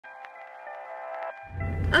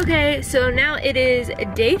Okay, so now it is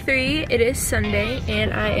day 3, it is Sunday,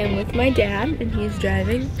 and I am with my dad, and he's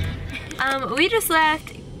driving. We just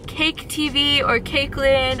left Cake TV, or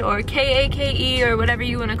Cakeland, or KAKE, or whatever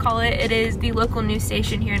you want to call it. It is the local news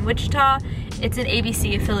station here in Wichita. It's an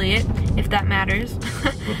ABC affiliate, if that matters.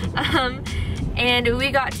 And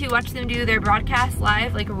we got to watch them do their broadcast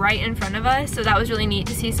live, like right in front of us, so that was really neat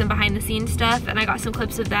to see some behind the scenes stuff, and I got some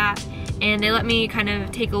clips of that. And they let me kind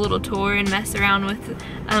of take a little tour and mess around with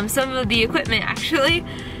some of the equipment actually.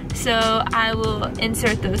 So I will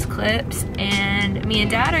insert those clips, and me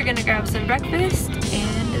and Dad are gonna grab some breakfast,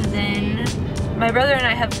 and then my brother and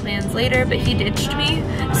I have plans later, but he ditched me.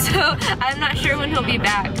 So I'm not sure when he'll be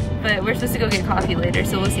back, but we're supposed to go get coffee later,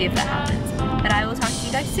 so we'll see if that happens. But I will talk to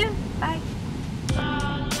you guys soon, bye.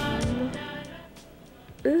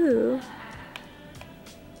 Ooh.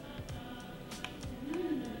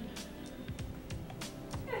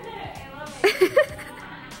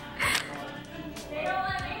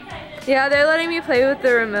 Yeah, they're letting me play with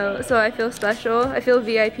the remote, so I feel special. I feel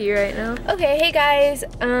VIP right now. Okay, hey guys.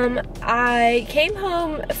 I came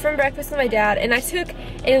home from breakfast with my dad, and I took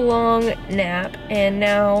a long nap, and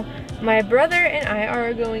now my brother and I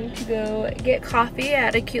are going to go get coffee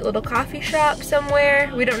at a cute little coffee shop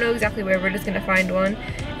somewhere. We don't know exactly where, we're just gonna find one.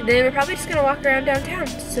 And then we're probably just gonna walk around downtown.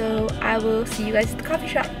 So I will see you guys at the coffee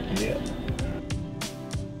shop. Yeah.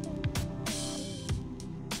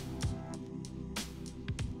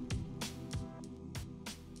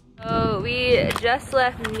 So we just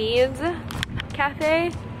left Mead's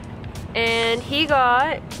Cafe, and he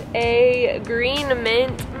got a green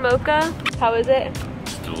mint mocha. How is it?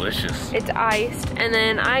 It's delicious. It's iced. And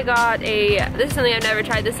then I got this is something I've never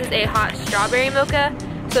tried. This is a hot strawberry mocha.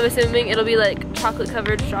 So I'm assuming it'll be like chocolate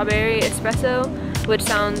covered strawberry espresso, which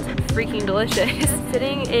sounds freaking delicious.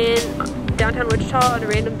 Sitting in downtown Wichita on a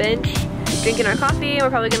random bench, drinking our coffee, and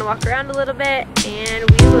we're probably gonna walk around a little bit, and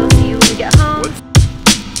we will see you when we get home.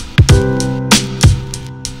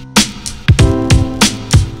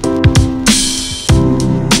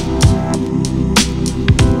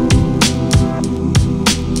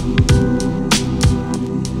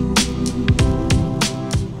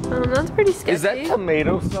 That's pretty sketchy. Is that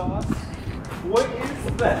tomato sauce? What is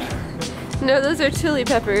that? No, those are chili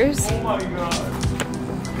peppers. Oh my god.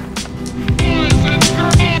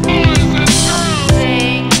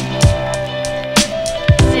 Sing,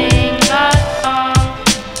 sing that song.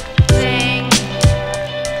 Sing,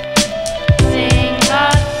 sing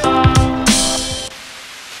that song.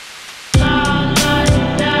 La la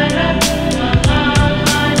da da, la la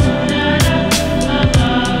la da da, la la la da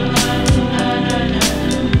da.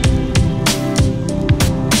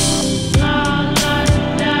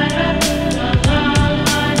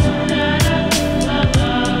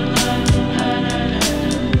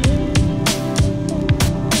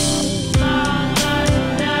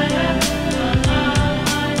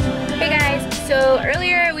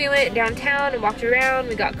 Downtown and walked around,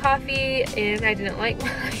 we got coffee, and I didn't like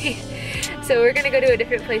mine. So we're gonna go to a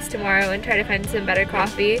different place tomorrow and try to find some better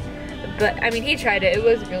coffee. But I mean, he tried it, it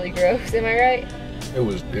was really gross, am I right? It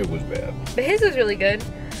was bad. But his was really good.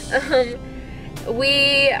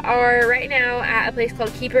 We are right now at a place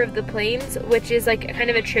called Keeper of the Plains, which is like kind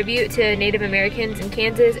of a tribute to Native Americans in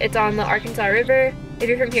Kansas. It's on the Arkansas River. If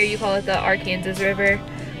you're from here, you call it the Arkansas River.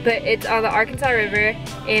 But it's on the Arkansas River,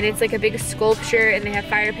 and it's like a big sculpture, and they have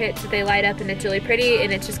fire pits that they light up, and it's really pretty,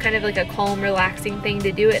 and it's just kind of like a calm, relaxing thing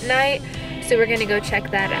to do at night. So we're gonna go check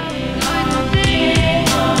that out.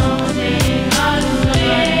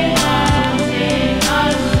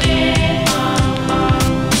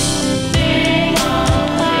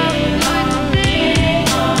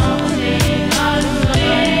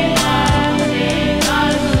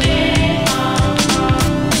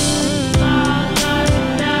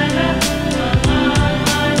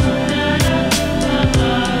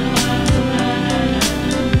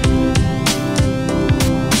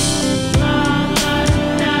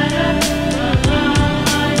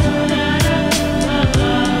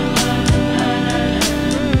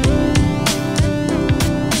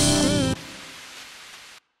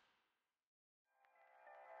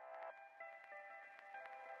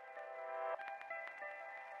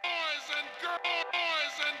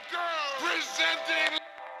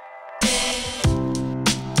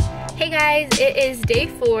 Hey guys, it is day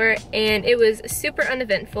 4 and it was super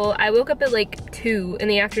uneventful. I woke up at like 2 in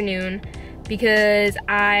the afternoon because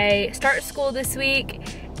I start school this week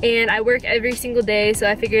and I work every single day, so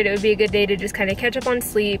I figured it would be a good day to just kind of catch up on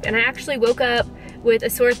sleep. And I actually woke up with a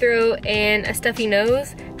sore throat and a stuffy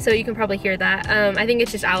nose, so you can probably hear that. I think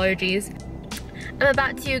it's just allergies. I'm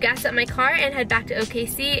about to gas up my car and head back to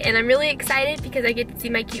OKC, and I'm really excited because I get to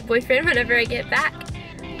see my cute boyfriend whenever I get back.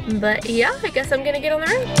 But yeah, I guess I'm gonna get on the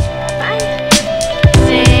road. Bye!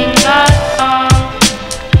 Sing a song.